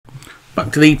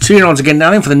Back to the 2-year-olds again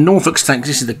now then for the Norfolk Stakes.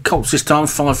 This is the Colts this time,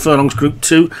 5 furlongs, Group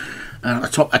 2. And at the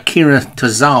top, Akira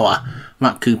Tozawa,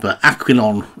 Matt Cooper,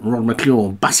 Aquilon, Rod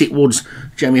McClure, Bassett Woods,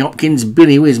 Jamie Hopkins,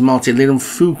 Billy Wiz, Martin Lidham,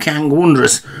 Fukang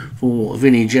Wondrous for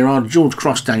Vinnie Gerard, George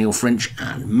Cross, Daniel French,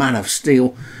 and Man of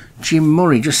Steel, Jim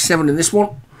Murray. Just 7 in this one.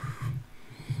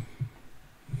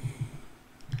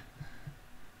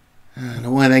 And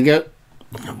away they go.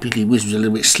 Billy Wiz was a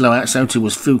little bit slow out, so too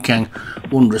was Fukang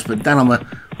Wondrous, but down on the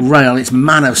rail it's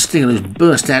Man of Steel who's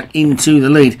burst out into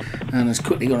the lead and has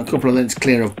quickly got a couple of lengths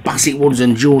clear of Bassett Woods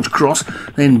and George Cross.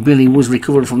 Then Billy was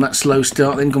recovered from that slow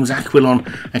start. Then comes Aquilon,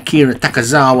 Akira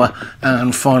Takazawa,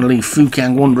 and finally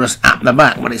Fukang Wondrous at the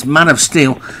back. But it's Man of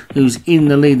Steel who's in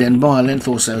the lead then by a length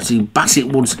or so. To Bassett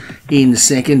Woods in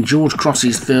second, George Cross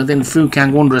is third, then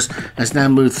Fukang Wondrous has now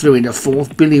moved through into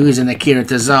fourth. Billy Wiz and Akira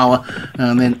Tazawa,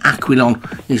 and then Aquilon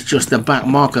is just the back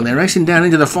marker. They're racing down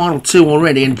into the final 2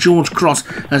 already, and George Cross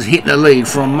has hit the lead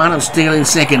from Man of Steel in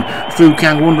second.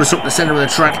 Fukang Wondrous up the centre of the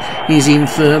track is in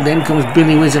third. Then comes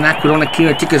Billy Wiz and Aquilon,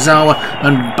 Akira Takazawa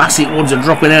and Bassett Woods are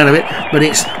dropping out of it. But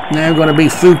it's now going to be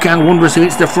Fukang Wondrous who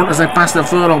hits the front as they pass the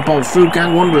furlong pole.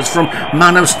 Fukang Wondrous from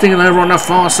Man of Steel over on the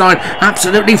far side.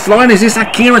 Absolutely flying is this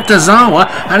Akira Tazawa,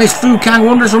 and it's Fukang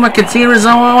Wondrous from Akira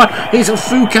Tazawa. It's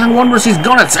Fukang Wondrous who's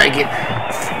got to take it.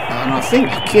 And I think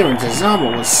Akira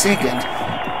Tazawa was second.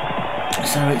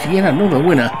 So it's yet another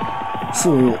winner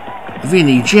for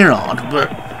Vinnie Gerard, but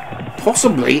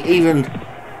possibly even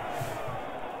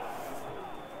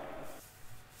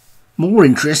more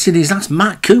interested is that's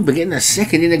Matt Cooper getting a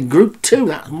second in a Group 2.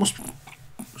 That must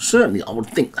certainly, I would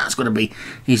think that's going to be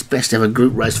his best ever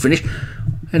group race finish.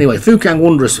 Anyway, Fukang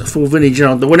Wondrous for Vinnie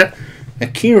Gerard the winner.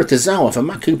 Akira Tazawa for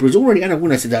Matt Cooper has already had a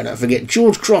winner today, don't forget.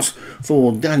 George Cross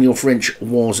for Daniel French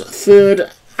was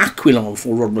third. Aquilon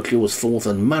for Rod McClure was fourth,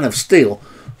 and Man of Steel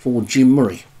for Jim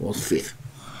Murray was fifth.